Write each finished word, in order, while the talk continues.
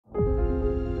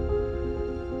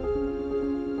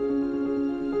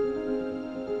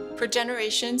For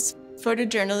generations,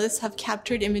 photojournalists have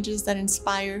captured images that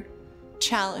inspire,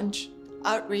 challenge,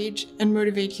 outrage, and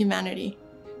motivate humanity.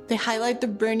 They highlight the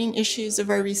burning issues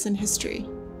of our recent history.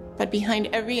 But behind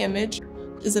every image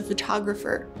is a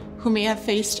photographer who may have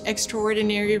faced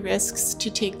extraordinary risks to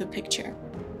take the picture.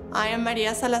 I am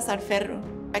Maria Salazar Ferro,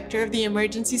 director of the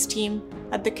Emergencies team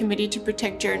at the Committee to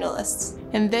Protect Journalists,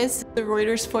 and this is the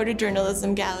Reuters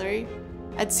Photojournalism Gallery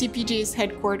at CPJ's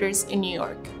headquarters in New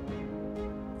York.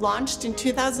 Launched in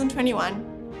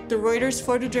 2021, the Reuters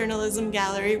Photojournalism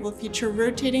Gallery will feature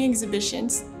rotating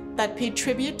exhibitions that pay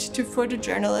tribute to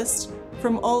photojournalists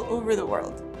from all over the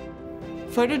world.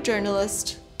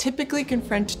 Photojournalists typically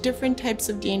confront different types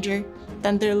of danger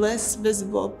than their less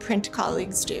visible print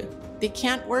colleagues do. They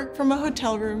can't work from a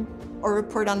hotel room or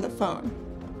report on the phone.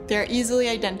 They are easily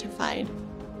identified,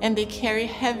 and they carry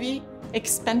heavy,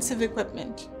 expensive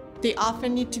equipment. They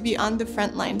often need to be on the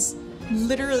front lines,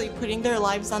 literally putting their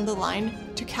lives on the line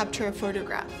to capture a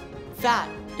photograph. That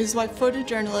is why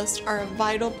photojournalists are a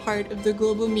vital part of the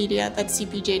global media that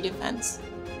CPJ defends.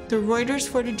 The Reuters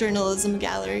Photojournalism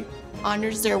Gallery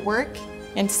honors their work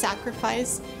and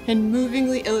sacrifice and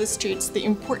movingly illustrates the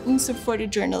importance of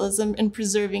photojournalism in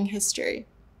preserving history.